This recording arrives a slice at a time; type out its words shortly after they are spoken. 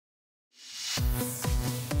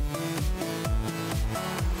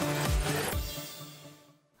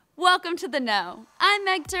Welcome to The Know. I'm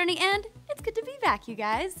Meg Turney, and it's good to be back, you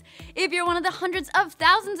guys. If you're one of the hundreds of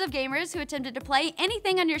thousands of gamers who attempted to play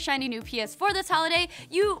anything on your shiny new PS4 this holiday,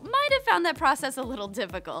 you might have found that process a little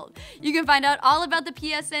difficult. You can find out all about the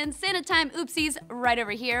PSN Santa Time oopsies right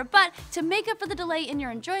over here, but to make up for the delay in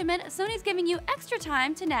your enjoyment, Sony's giving you extra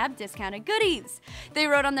time to nab discounted goodies. They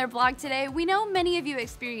wrote on their blog today, "We know many of you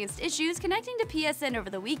experienced issues connecting to PSN over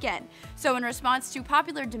the weekend. So in response to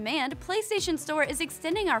popular demand, PlayStation Store is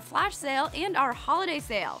extending our flash sale and our holiday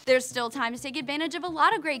sale. There's still time to take advantage of a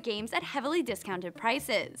lot of great games at heavily discounted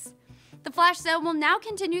prices." The flash sale will now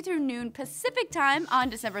continue through noon Pacific time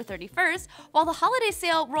on December 31st, while the holiday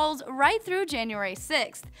sale rolls right through January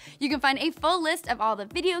 6th. You can find a full list of all the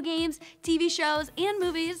video games, TV shows, and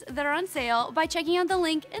movies that are on sale by checking out the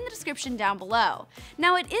link in the description down below.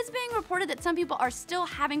 Now, it is being reported that some people are still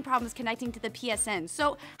having problems connecting to the PSN,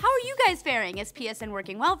 so how are you guys faring? Is PSN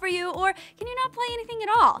working well for you, or can you not play anything at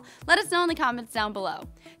all? Let us know in the comments down below.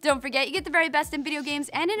 Don't forget, you get the very best in video games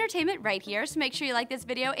and entertainment right here, so make sure you like this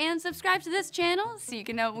video and subscribe to this channel so you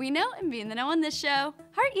can know what we know and be in the know on this show.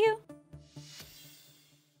 Heart you!